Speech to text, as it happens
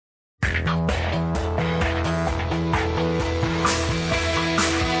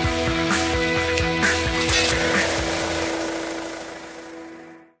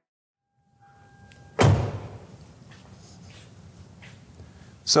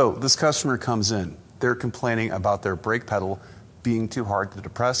So this customer comes in. They're complaining about their brake pedal being too hard to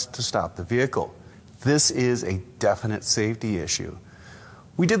depress to stop the vehicle. This is a definite safety issue.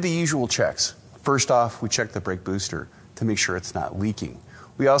 We did the usual checks. First off, we checked the brake booster to make sure it's not leaking.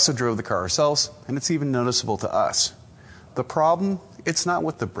 We also drove the car ourselves, and it's even noticeable to us. The problem, it's not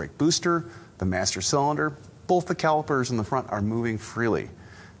with the brake booster, the master cylinder. Both the calipers in the front are moving freely.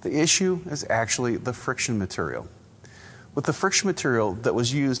 The issue is actually the friction material. With the friction material that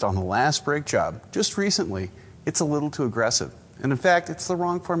was used on the last brake job just recently, it's a little too aggressive. And in fact, it's the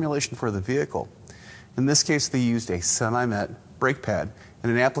wrong formulation for the vehicle. In this case, they used a semi-matte brake pad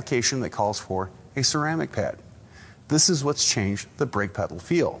and an application that calls for a ceramic pad. This is what's changed the brake pedal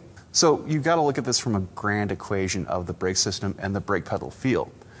feel. So you've got to look at this from a grand equation of the brake system and the brake pedal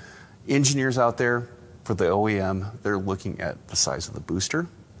feel. Engineers out there, for the OEM, they're looking at the size of the booster,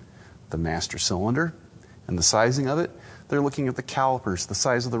 the master cylinder, and the sizing of it. They're looking at the calipers, the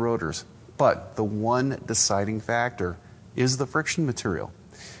size of the rotors. But the one deciding factor is the friction material.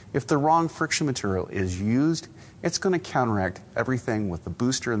 If the wrong friction material is used, it's going to counteract everything with the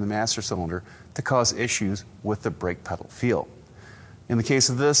booster and the master cylinder to cause issues with the brake pedal feel. In the case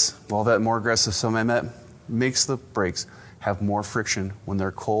of this, well, that more aggressive semi-matte makes the brakes have more friction when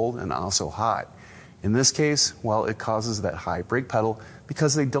they're cold and also hot. In this case, well, it causes that high brake pedal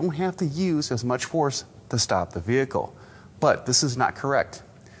because they don't have to use as much force to stop the vehicle. But this is not correct.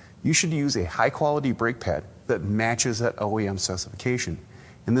 You should use a high-quality brake pad that matches that OEM specification.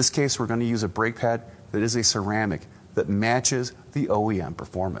 In this case, we're going to use a brake pad that is a ceramic that matches the OEM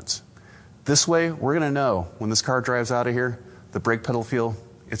performance. This way, we're going to know when this car drives out of here, the brake pedal feel,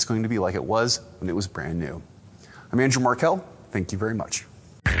 it's going to be like it was when it was brand new. I'm Andrew Markell. Thank you very much.